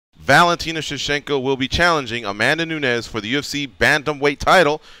Valentina Shevchenko will be challenging Amanda Nunes for the UFC bantamweight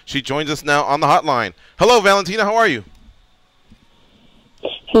title. She joins us now on the hotline. Hello, Valentina. How are you?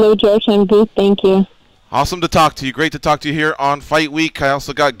 Hello, George. I'm good. Thank you. Awesome to talk to you. Great to talk to you here on Fight Week. I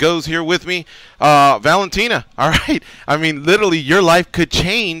also got Goes here with me. Valentina, all right. I mean, literally, your life could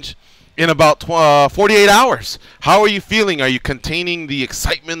change in about 48 hours. How are you feeling? Are you containing the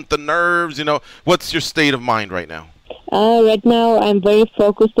excitement, the nerves? You know, what's your state of mind right now? Right now, I'm very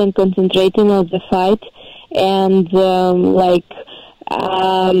focused and concentrating on the fight, and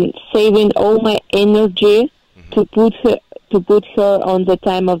saving all my energy to put her on the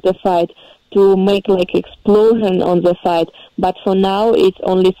time of the fight, to make like explosion on the fight. But for now, it's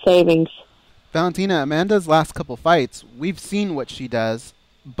only savings. Valentina, Amanda's last couple fights, we've seen what she does,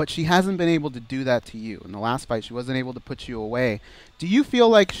 but she hasn't been able to do that to you. In the last fight, she wasn't able to put you away. Do you feel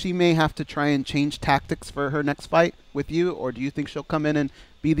like she may have to try and change tactics for her next fight with you, or do you think she'll come in and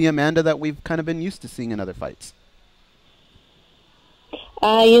be the Amanda that we've kind of been used to seeing in other fights?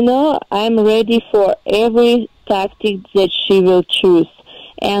 I'm ready for every tactic that she will choose.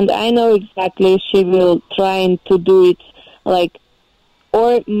 And I know exactly she will try to do it like,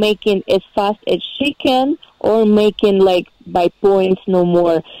 or making as fast as she can, or making like by points no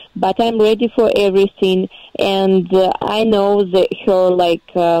more. But I'm ready for everything, and I know that her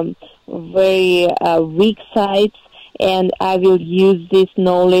very weak sides, and I will use this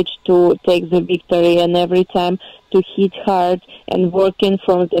knowledge to take the victory, and every time to hit hard and working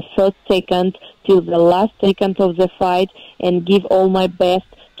from the first second till the last second of the fight, and give all my best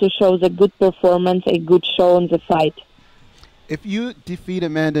to show the good performance, a good show on the fight. If you defeat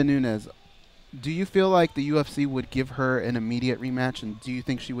Amanda Nunes, do you feel like the UFC would give her an immediate rematch, and do you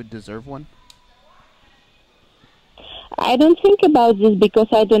think she would deserve one? I don't think about this because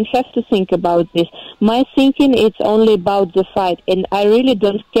I don't have to think about this. My thinking is only about the fight, and I really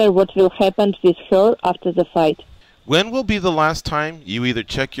don't care what will happen with her after the fight. When will be the last time you either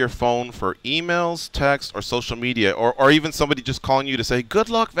check your phone for emails, text, or social media, or even somebody just calling you to say, good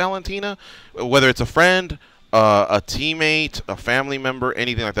luck, Valentina, whether it's a friend, a teammate, a family member,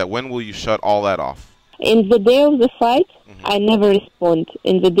 anything like that? When will you shut all that off? In the day of the fight, I never respond.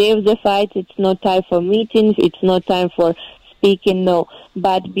 In the day of the fight, it's not time for meetings, it's not time for speaking, no.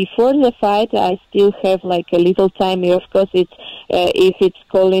 But before the fight, I still have like a little time. Of course, it's if it's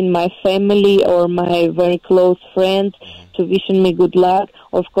calling my family or my very close friends to wishing me good luck.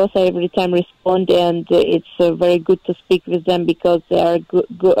 Of course, I every time respond, and it's very good to speak with them because they are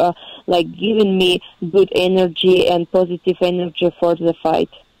giving me good energy and positive energy for the fight.